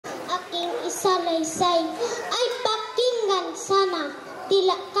salaysay ay pakinggan sana,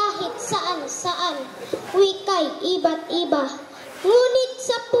 tila kahit saan-saan, wikay iba't iba. Ngunit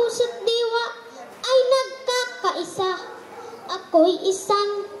sa puso't diwa ay nagkakaisa. Ako'y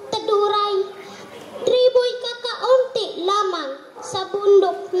isang Teduray, tribo'y kakaunti lamang sa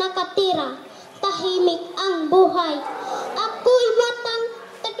bundok nakatira, tahimik ang buhay. Ako'y batang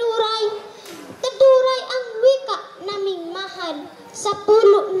Teduray, Teduray ang wika naming mahal. Sa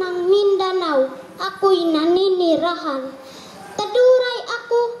pulo ng Mindanao, ako'y naninirahan. Teduray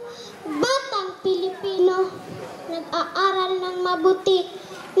ako, batang Filipino, nag-aaral ng mabuti,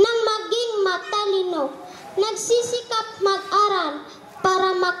 nang maging matalino, nagsisikap mag-aral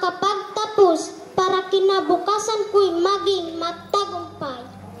para makapagtapos, para kinabukasan ko'y maging matagumpay.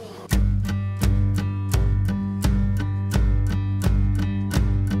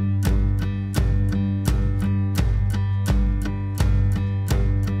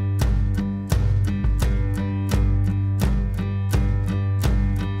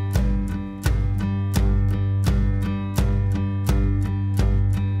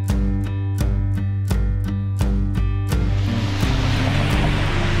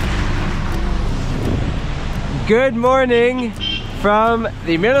 Good morning from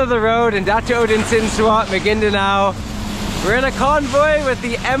the middle of the road in Datu Odin Sinsuat Maguindanao. We're in a convoy with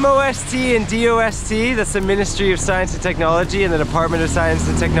the MOST and DOST, that's the Ministry of Science and Technology and the Department of Science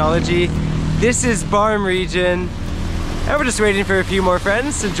and Technology. This is Barm region, and we're just waiting for a few more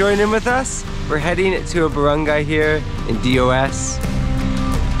friends to join in with us. We're heading to a barangay here in DOS.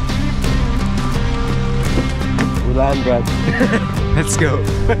 Ulan, Brad. Let's go.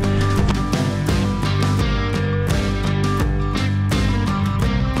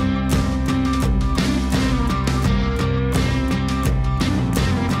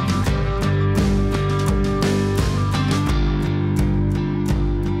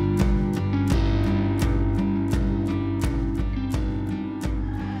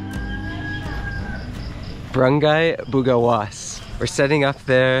 Barangay Bugawas. We're setting up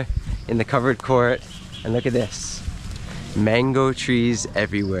there in the covered court, and look at this. Mango trees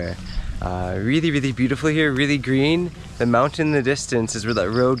everywhere. Really, really beautiful here, really green. The mountain in the distance is where that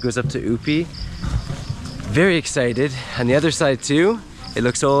road goes up to Upi. Very excited. On the other side too, it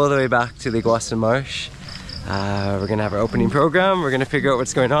looks all the way back to the Iguasan Marsh. We're gonna have our opening program. We're gonna figure out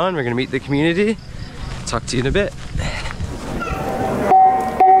what's going on. We're gonna meet the community. Talk to you in a bit.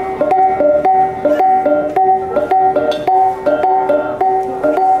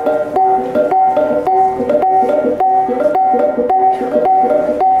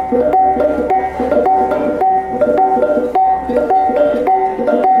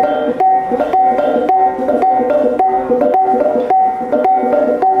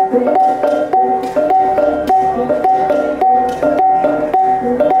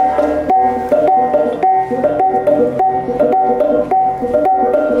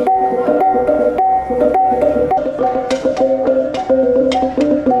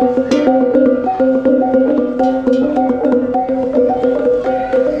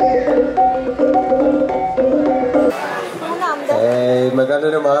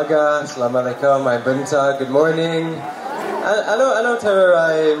 Magandang umaga, Assalamualaikum, my bunta, good morning. Ano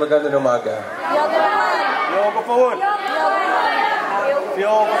Teduray, magandang umaga? Go forward.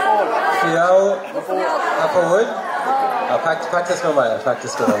 Forward? Practice ko maya.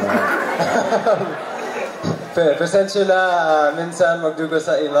 Pasensya na, minsan magdugo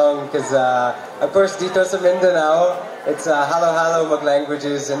sa ilong because of course dito sa Mindanao, it's halo-halo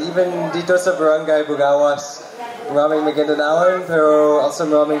mag-languages, and even dito sa Barangay Bugawas, maraming Magindanaoan, pero also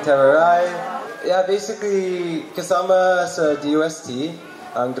maraming Teduray. Yeah, basically, kasama sa DOST,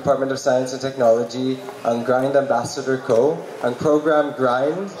 ang Department of Science and Technology, ang Grind Ambassador ko, ang program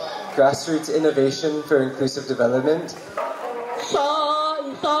Grind, Grassroots Innovation for Inclusive Development. Sa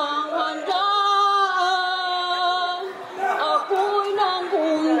isang handaan, ako'y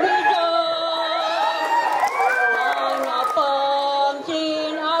nanggumbida, ang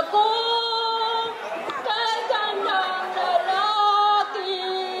napansin ako kay gandang lalaki.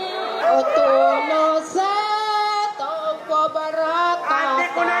 O tuloset o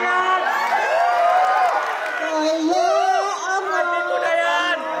pabaraka ko na yan! Kaya ang ko na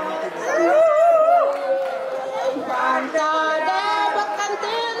yan! Banda de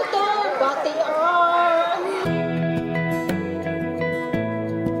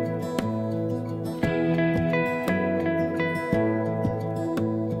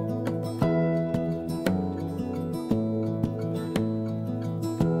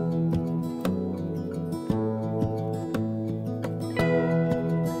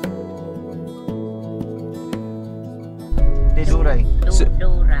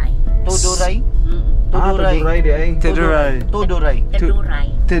Teduray.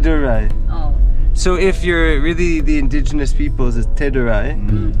 Teduray. Oh. So if you're really the indigenous peoples, it's Teduray.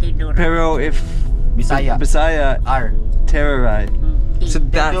 Teduray. Pero if Bisaya R. Teruray. So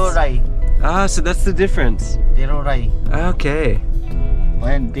that's so that's the difference. Teduray. Okay.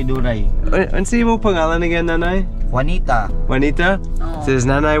 And Teduray. Ano mo pangalan again, Nanay? Juanita. Juanita? Oh. So there's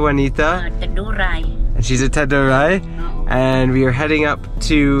Nanay Juanita, Teduray. and she's a Teduray, and we are heading up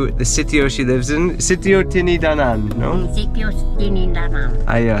to the sitio she lives in. Sitio Tinidanan, no? Sitio Tinidanan.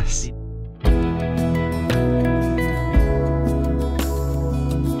 Ayos.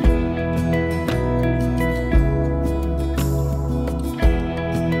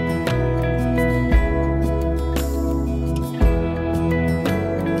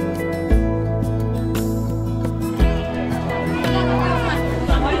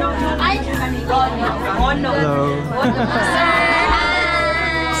 Hello.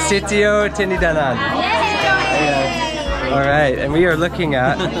 Sitio Tinidanan. All right, and we are looking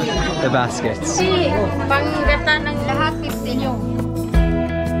at the baskets. Panggata ng lahat ninyo.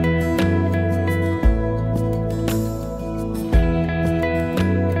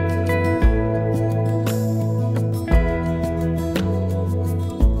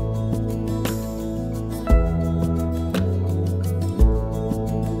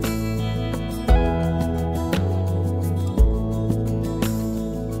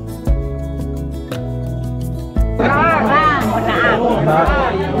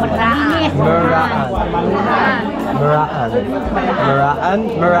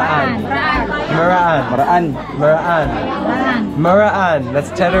 Muraan. That's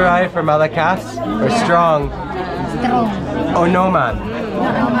Teduray for Malakas or strong. Onoman.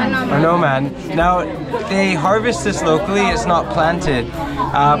 Now they harvest this locally. It's not planted,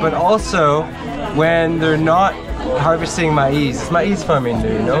 but also when they're not harvesting maize, it's maize farming,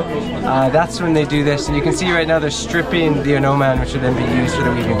 you know. That's when they do this, and you can see right now they're stripping the onoman, which will then be used for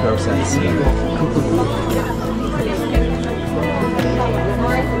the weaving process.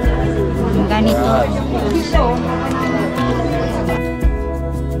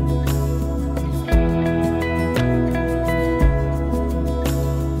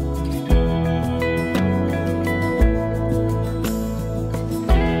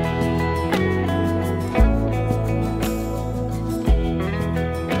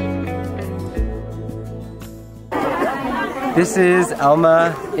 This is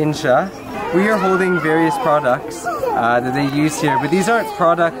Alma Insha. We are holding various products that they use here, but these aren't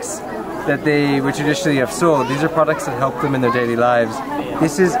products that they would traditionally have sold. These are products that help them in their daily lives.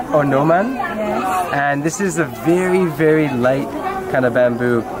 This is Onoman, and this is a very, very light kind of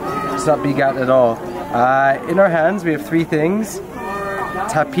bamboo. It's not bigat at all. In our hands we have three things.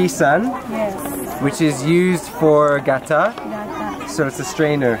 Tapisan, which is used for gata. So it's a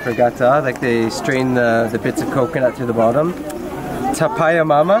strainer for gata, like they strain the bits of coconut to the bottom. Tapaya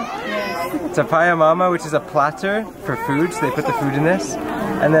mama. Tapaya mama, which is a platter for food, so they put the food in this.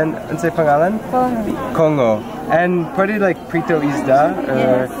 And then, ano say pangalan? Kongo. And pretty like prito isda,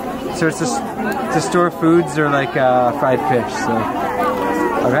 so it's to store foods or like fried fish. So,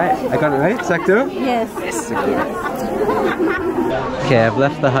 alright, I got it right, Sakto? Yes. Okay, I've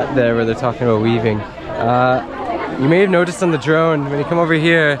left the hut there where they're talking about weaving. You may have noticed on the drone, when you come over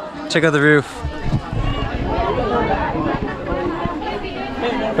here, check out the roof.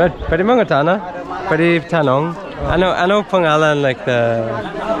 Pwede mo ngutana? Pwede tanong? Ano pangalan like the...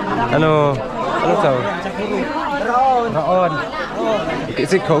 Ano to? Raon.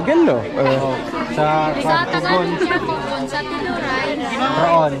 Is it Kogan no? Sa Tagalog siya Kogon, sa Teduray.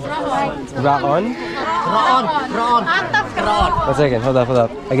 Raon. Raon? Raon. One second, hold up.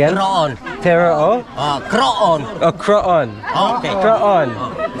 Again? Raon. Terao? Kraon. Oh, Kraon. Okay. Kraon.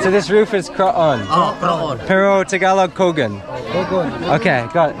 So this roof is Kraon. Kraon. Pero Tagalog Kogan. Okay,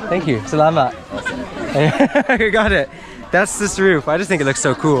 got it. Thank you. Salamat. Got it. That's this roof. I just think it looks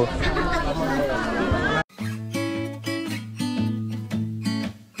so cool.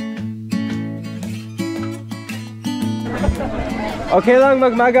 Okay lang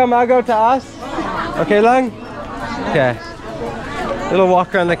magmagaw taas? Okay lang? Okay. Little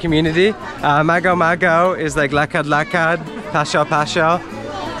walk around the community. Magaw is like lakad, pashaw.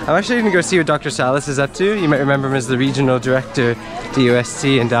 I'm actually going to go see what Dr. Salas is up to. You might remember him as the regional director,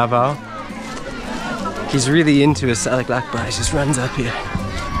 DOST in Davao. He's really into his Salik Lakbay. He just runs up here.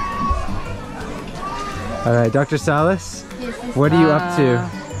 Alright, Dr. Salas, what are you up to?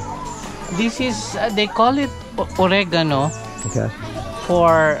 This is, they call it oregano. Okay.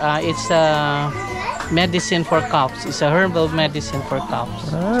 For, it's a medicine for coughs. It's a herbal medicine for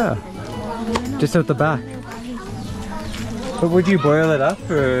coughs. Ah, just out the back. But would you boil it up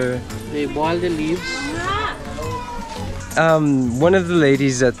or? They boil the leaves. One of the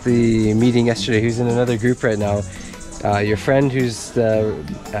ladies at the meeting yesterday, who's in another group right now, your friend who's the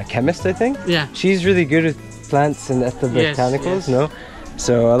chemist, I think? Yeah. She's really good with plants and ethnobotanicals, no?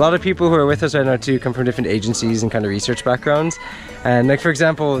 So a lot of people who are with us right now too come from different agencies and kind of research backgrounds. And like for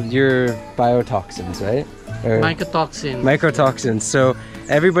example, your biotoxins, right? Or mycotoxins. So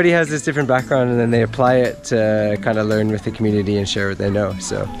everybody has this different background and then they apply it to kind of learn with the community and share what they know.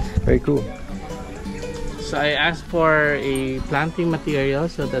 So very cool. So I asked for a planting material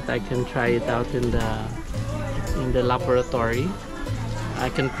so that I can try it out in the laboratory. I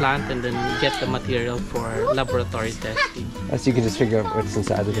can plant and then get the material for laboratory testing. So you can just figure out what's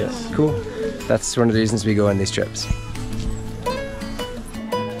inside of it. Cool. That's one of the reasons we go on these trips.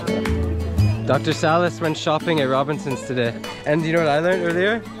 Dr. Salas went shopping at Robinson's today. And you know what I learned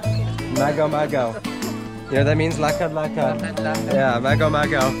earlier? Magaw magaw. You know what that means? Lakad lakad. Yeah, magaw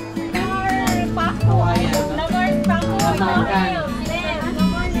magaw.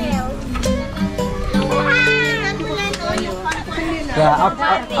 Yeah,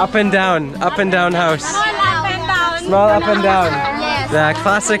 up and down house. Small up and down. The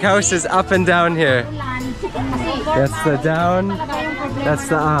classic house is up and down here. That's the down, that's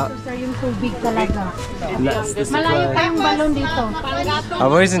the up. That's the supply.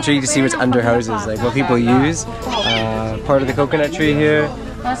 I'm always intrigued to see what's under houses, like what people use. Part of the coconut tree here.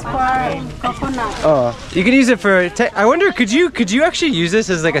 That's for coconut. Oh, you can use it for. I wonder, could you actually use this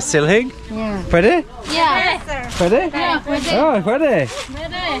as like a silhig? Yeah. Puede? Yeah. Puede? Yeah, puede. Oh, puede.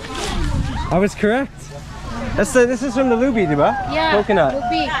 I was correct. This is from the Lubi, diba? Yeah. Coconut.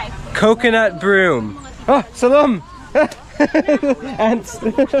 Lubi. Coconut broom. Oh, salam. Ants.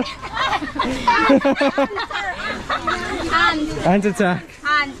 Ant attack.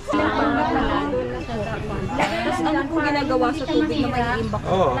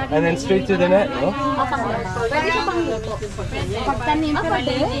 Oh, and then straight to the net, no?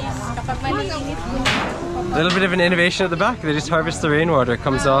 A little bit of an innovation at the back. They just harvest the rainwater,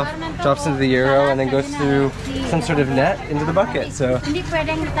 comes off, drops into the euro, and then goes through some sort of net into the bucket. So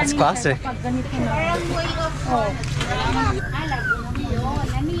it's classic.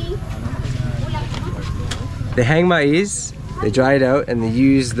 They hang maize, they dry it out, and they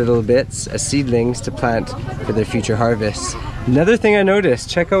use the little bits as seedlings to plant for their future harvests. Another thing I noticed,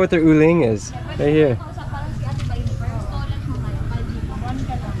 check out what their uling is, right here.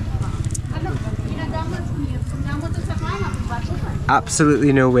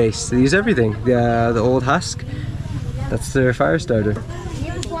 Absolutely no waste. They use everything. The old husk, that's their fire starter.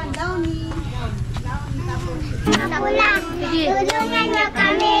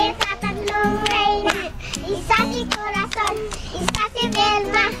 Isa si Corazon, isa si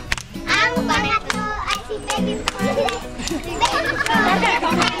Belma. Ang pangatlo ay si Baby Flores.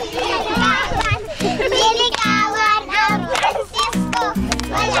 Siligawan ang Francisco.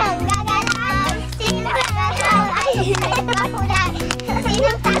 Walang gagalaw. Sinong gagalaw ay mapula.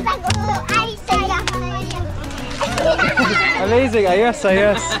 Sinong tatago ay sayaw. Amazing, ayos,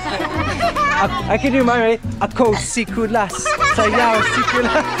 ayos. I can do mine, right? Ako si kulas, sayaw si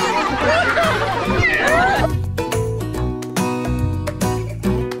kulas.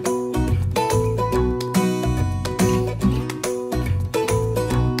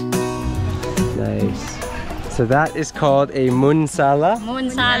 Nice. So that is called a munsala.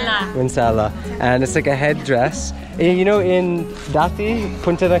 Munsala. And it's like a headdress. You know, in Dati,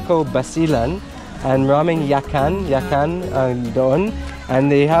 punta na ko Basilan, and maraming yakan doon. And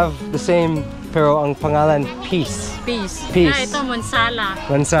they have the same, pero ang pangalan, Peace. Peace. Ito, Munsala.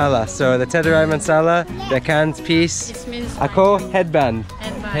 Munsala. So the Teduray Munsala, the can's Peace. It means Ako, headband.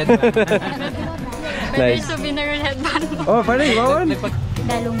 Nice. Pwede souvenir headband. Oh, pwede, wawan.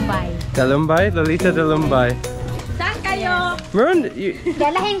 Dalumbay. Dalumbay? Lolita Dalumbay. Saan kayo? Meron,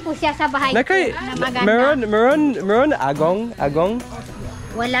 Dalahin ko siya sa bahay nakay, ko na maganda. meron agong?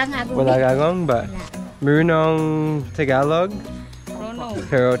 Walang agong. Walang agong ba? Marunong Tagalog?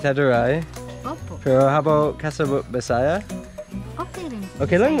 Pero Teduray? Opo. Pero how about Kasabot Bisaya? Okay rin.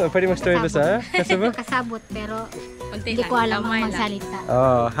 Okay lang? Pwede mag-story Bisaya? Kasabot? Kasabot, pero hindi ko alam ang magsalita.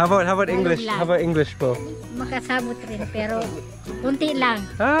 Oh, how about English? How about English po? Makasabot rin, pero kunti lang.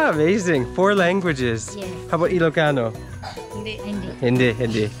 Ah, amazing. 4 languages. Yes. How about Ilocano? Hindi.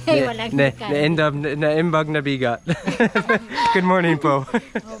 Hindi. Walang Ilocano. Naimbag na bigat. Good morning po.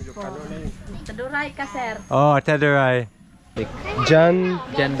 Teduray ka, sir. Oh, Teduray. Jan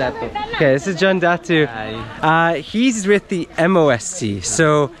Datu. Okay, this is John Datu. He's with the MOST.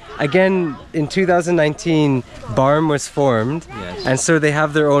 So again, in 2019, BARM was formed, and so they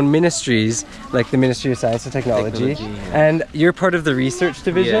have their own ministries, like the Ministry of Science and Technology. And you're part of the research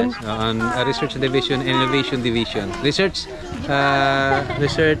division? Yes, on research division and innovation division. Research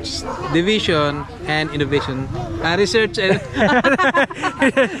division and innovation. Research and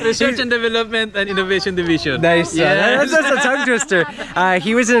research and development and innovation division. Nice. Yes. That's a tongue twister.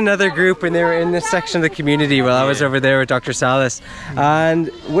 He was in another group when they were in this section of the community while I was over there with Dr. Salas. And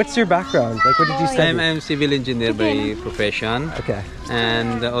what's your background? Like, what did you study? I'm civil engineer by profession. Okay.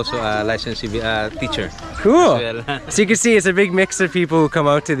 And also a licensed teacher. Cool. Well. So you can see it's a big mix of people who come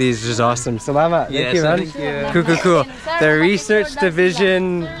out to these, which is awesome. Salamat. Yes, thank you, man. thank you. Cool, cool, cool. The research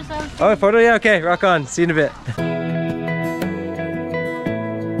division. Oh, photo? Yeah, okay. Rock on. See you in a bit.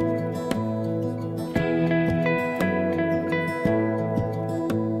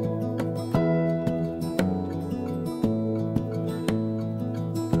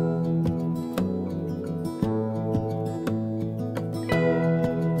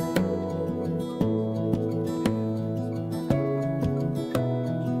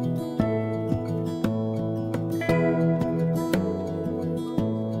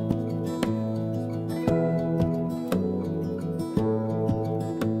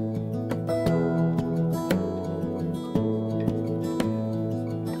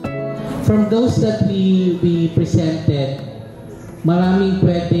 From those that we presented, maraming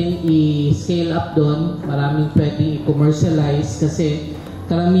pwedeng i-scale up doon, maraming pwedeng i-commercialize kasi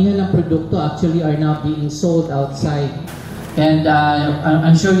karamihan ng produkto actually are now being sold outside. And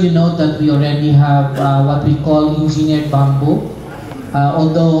I'm sure you know that we already have what we call engineered bamboo.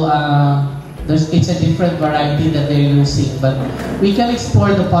 Although it's a different variety that they're using, but we can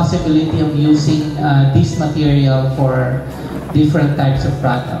explore the possibility of using this material for different types of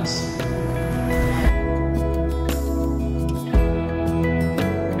products.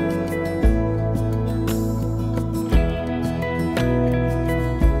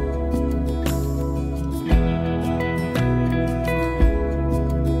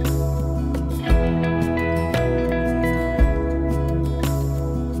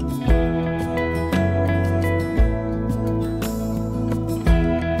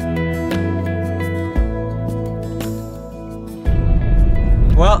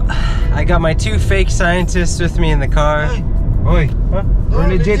 Well, I got my two fake scientists with me in the car. Oi, huh? We're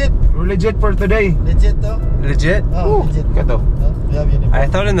legit for today. Legit though? Legit? Oh, legit ka to. I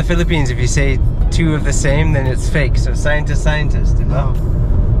thought in the Philippines if you say two of the same then it's fake, so scientist, you know?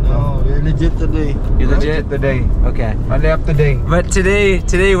 No, we're legit today. You're legit? Today. Okay. Only up today. But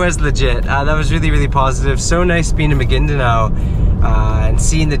today was legit. That was really positive. So nice being in Maguindanao and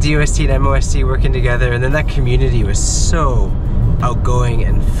seeing the DOST and MOST working together, and then that community was so outgoing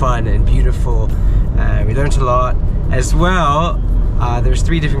and fun and beautiful. We learned a lot as well. There's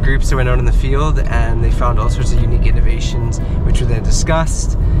 3 different groups that went out in the field and they found all sorts of unique innovations which were then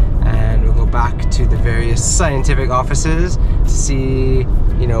discussed, and we'll go back to the various scientific offices to see,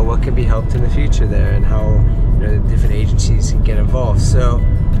 you know, what can be helped in the future there and how, you know, the different agencies can get involved. So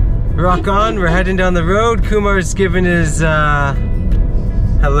rock on, we're heading down the road. Kumar's giving his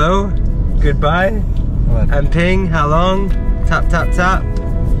hello, goodbye, and ping, how long, tap tap tap.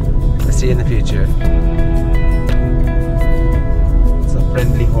 I'll see you in the future. It's a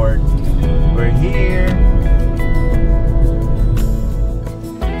friendly horde. We're here.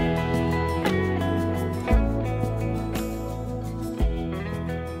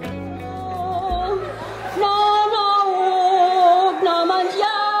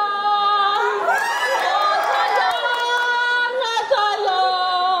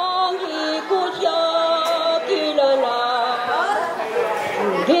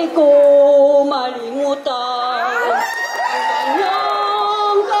 Go.